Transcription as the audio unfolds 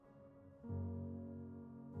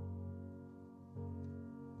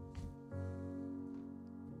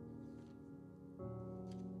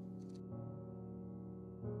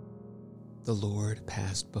The Lord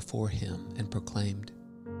passed before him and proclaimed,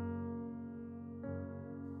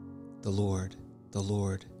 the Lord,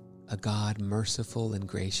 a God merciful and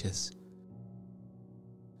gracious,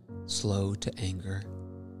 slow to anger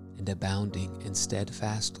and abounding in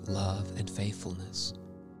steadfast love and faithfulness,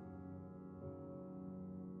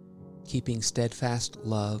 keeping steadfast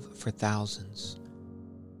love for thousands,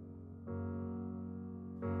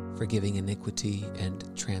 forgiving iniquity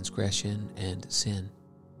and transgression and sin,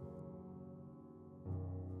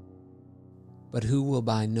 but who will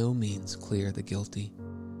by no means clear the guilty,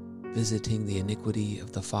 visiting the iniquity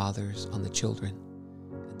of the fathers on the children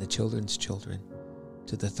and the children's children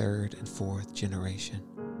to the third and fourth generation.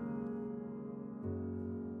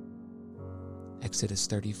 Exodus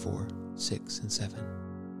 34, 6 and 7.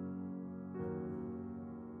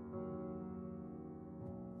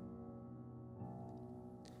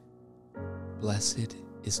 Blessed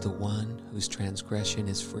is the one whose transgression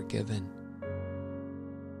is forgiven,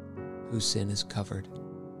 whose sin is covered.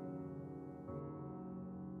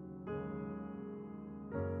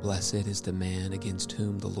 Blessed is the man against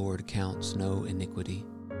whom the Lord counts no iniquity,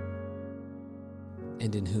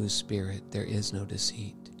 and in whose spirit there is no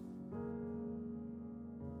deceit.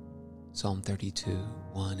 Psalm 32,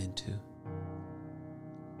 1 and 2.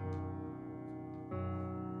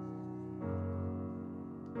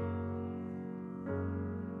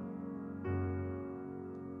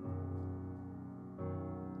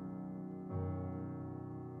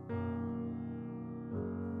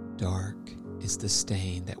 Dark is the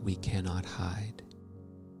stain that we cannot hide.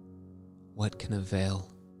 What can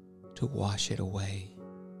avail to wash it away?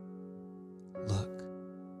 Look,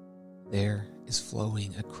 there is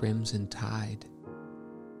flowing a crimson tide,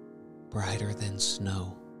 brighter than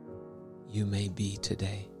snow you may be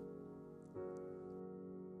today.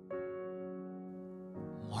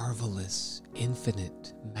 Marvelous,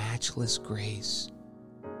 infinite, matchless grace,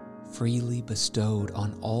 freely bestowed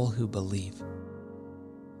on all who believe.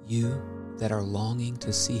 You that are longing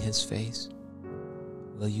to see his face,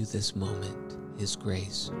 will you this moment his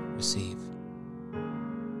grace receive?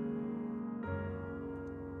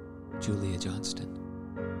 Julia Johnston.